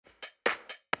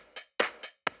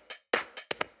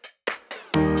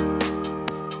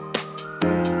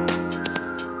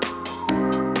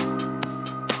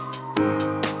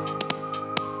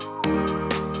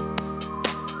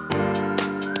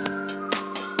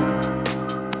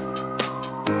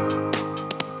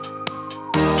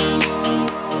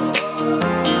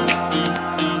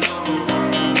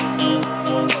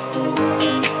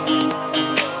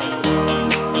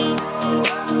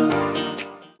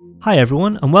Hi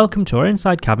everyone and welcome to our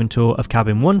inside cabin tour of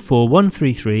cabin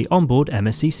 14133 on board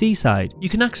MSC Seaside. You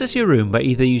can access your room by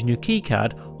either using your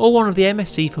keycard or one of the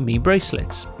MSC for Me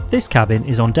bracelets. This cabin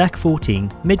is on deck 14,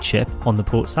 midship on the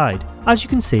port side. As you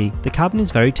can see, the cabin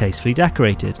is very tastefully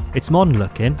decorated. It's modern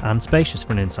looking and spacious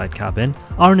for an inside cabin.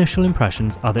 Our initial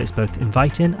impressions are that it's both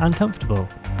inviting and comfortable.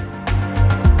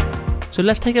 So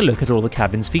let's take a look at all the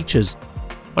cabin's features.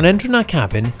 On entering our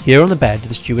cabin, here on the bed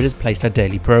the steward has placed our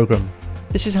daily programme.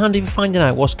 This is handy for finding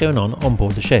out what's going on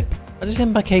board the ship. As it's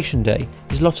embarkation day,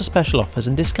 there's lots of special offers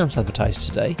and discounts advertised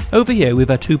today. Over here we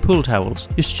have our 2 pool towels.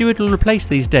 Your steward will replace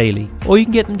these daily, or you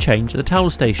can get them changed at the towel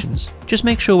stations. Just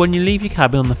make sure when you leave your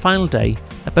cabin on the final day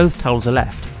that both towels are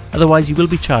left, otherwise you will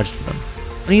be charged for them.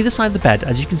 On either side of the bed,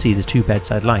 as you can see, there's 2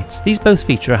 bedside lights. These both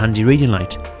feature a handy reading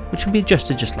light, which can be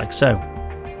adjusted just like so.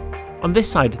 On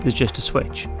this side there's just a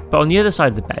switch, but on the other side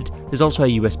of the bed there's also a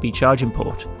USB charging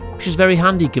port, which is very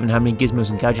handy given how many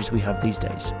gizmos and gadgets we have these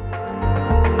days.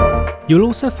 You'll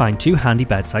also find 2 handy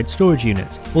bedside storage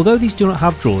units. Although these do not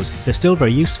have drawers, they're still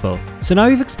very useful. So now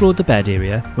we've explored the bed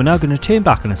area, we're now going to turn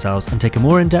back on ourselves and take a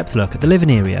more in-depth look at the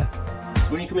living area.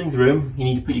 So when you come into the room, you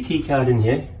need to put your key card in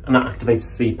here and that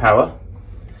activates the power.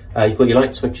 You've got your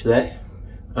light switch there,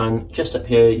 and just up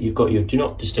here you've got your do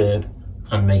not disturb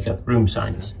and make up room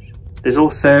signs. There's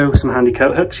also some handy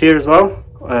coat hooks here as well,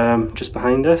 just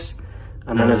behind us.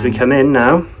 And then as we come in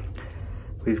now,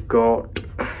 we've got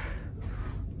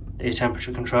the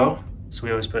temperature control. So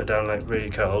we always put it down like really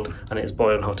cold, and it's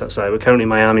boiling hot outside. We're currently in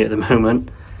Miami at the moment,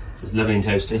 so it's lovely and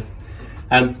toasty.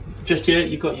 Just here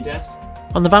you've got your desk.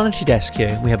 On the vanity desk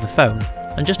here we have the phone,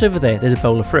 and just over there there's a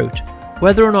bowl of fruit.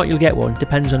 Whether or not you'll get one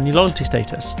depends on your loyalty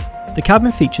status. The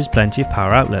cabin features plenty of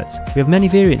power outlets. We have many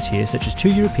variants here, such as 2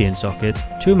 European sockets,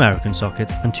 2 American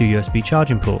sockets and 2 USB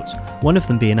charging ports, one of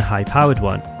them being a high-powered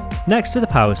one. Next to the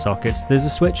power sockets, there's a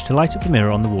switch to light up the mirror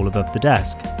on the wall above the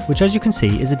desk, which as you can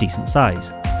see is a decent size.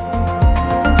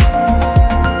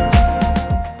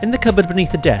 In the cupboard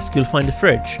beneath the desk you'll find a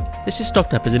fridge. This is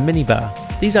stocked up as a minibar.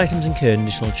 These items incur an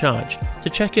additional charge, so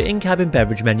check your in-cabin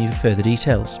beverage menu for further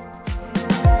details.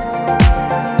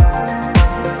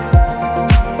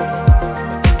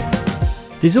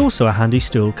 There's also a handy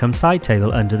stool cum side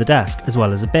table under the desk, as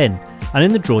well as a bin, and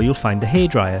in the drawer you'll find the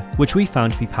hairdryer, which we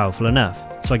found to be powerful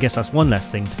enough, so I guess that's one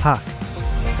less thing to pack.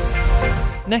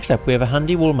 Next up we have a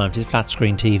handy wall-mounted flat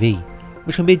screen TV,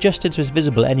 which can be adjusted so it's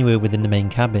visible anywhere within the main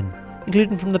cabin,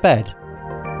 including from the bed.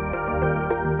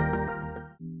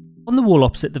 On the wall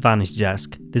opposite the vanity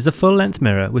desk, there's a full-length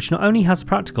mirror which not only has a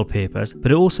practical purpose,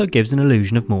 but it also gives an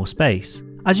illusion of more space.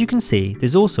 As you can see,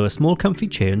 there's also a small comfy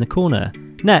chair in the corner.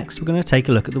 Next, we're going to take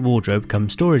a look at the wardrobe cum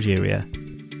storage area.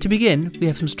 To begin, we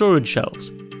have some storage shelves.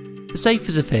 The safe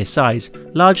is a fair size,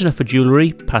 large enough for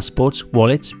jewellery, passports,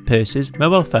 wallets, purses,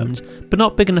 mobile phones, but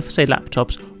not big enough for say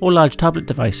laptops or large tablet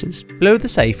devices. Below the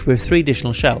safe we have 3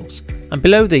 additional shelves, and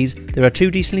below these there are 2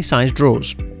 decently sized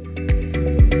drawers.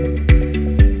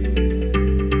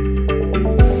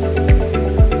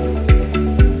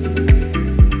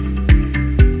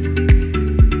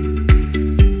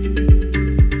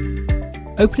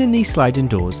 Opening these sliding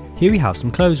doors, here we have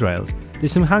some clothes rails.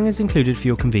 There's some hangers included for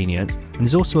your convenience, and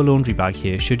there's also a laundry bag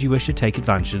here should you wish to take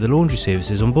advantage of the laundry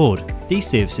services on board. These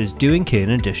services do incur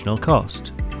an additional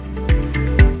cost.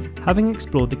 Having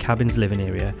explored the cabin's living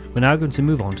area, we're now going to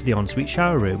move on to the ensuite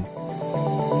shower room.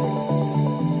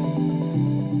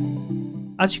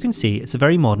 As you can see, it's a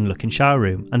very modern looking shower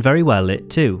room, and very well lit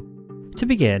too. To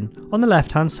begin, on the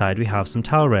left hand side we have some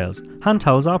towel rails. Hand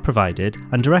towels are provided,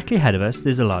 and directly ahead of us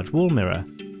there's a large wall mirror.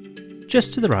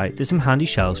 Just to the right there's some handy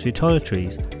shelves for your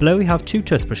toiletries. Below we have 2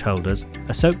 toothbrush holders,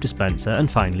 a soap dispenser and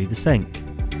finally the sink.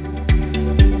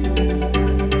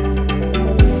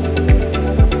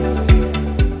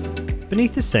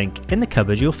 Beneath the sink, in the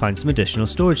cupboard you'll find some additional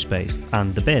storage space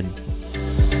and the bin.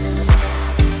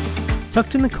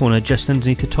 Tucked in the corner just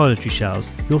underneath the toiletry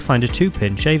shelves, you'll find a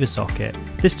 2-pin shaver socket.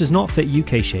 This does not fit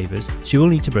UK shavers, so you will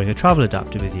need to bring a travel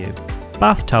adapter with you.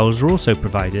 Bath towels are also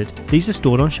provided. These are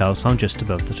stored on shelves found just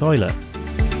above the toilet.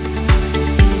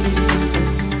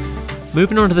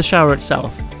 Moving on to the shower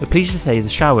itself, we're pleased to say the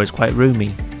shower is quite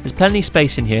roomy. There's plenty of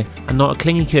space in here and not a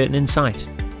clingy curtain in sight.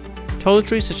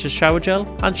 Toiletries such as shower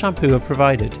gel and shampoo are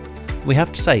provided. We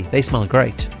have to say they smell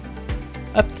great.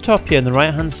 Up the top here on the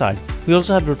right hand side we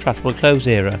also have a retractable clothes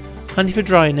area, handy for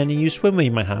drying any used swimwear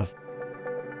you might have.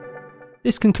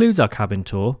 This concludes our cabin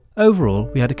tour. Overall,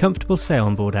 we had a comfortable stay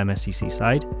on board MSC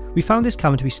Seaside. We found this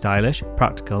cabin to be stylish,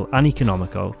 practical and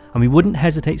economical, and we wouldn't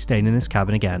hesitate staying in this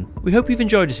cabin again. We hope you've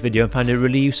enjoyed this video and found it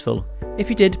really useful. If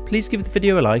you did, please give the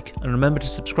video a like and remember to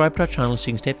subscribe to our channel so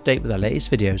you can stay up to date with our latest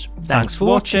videos. Thanks for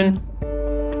watching!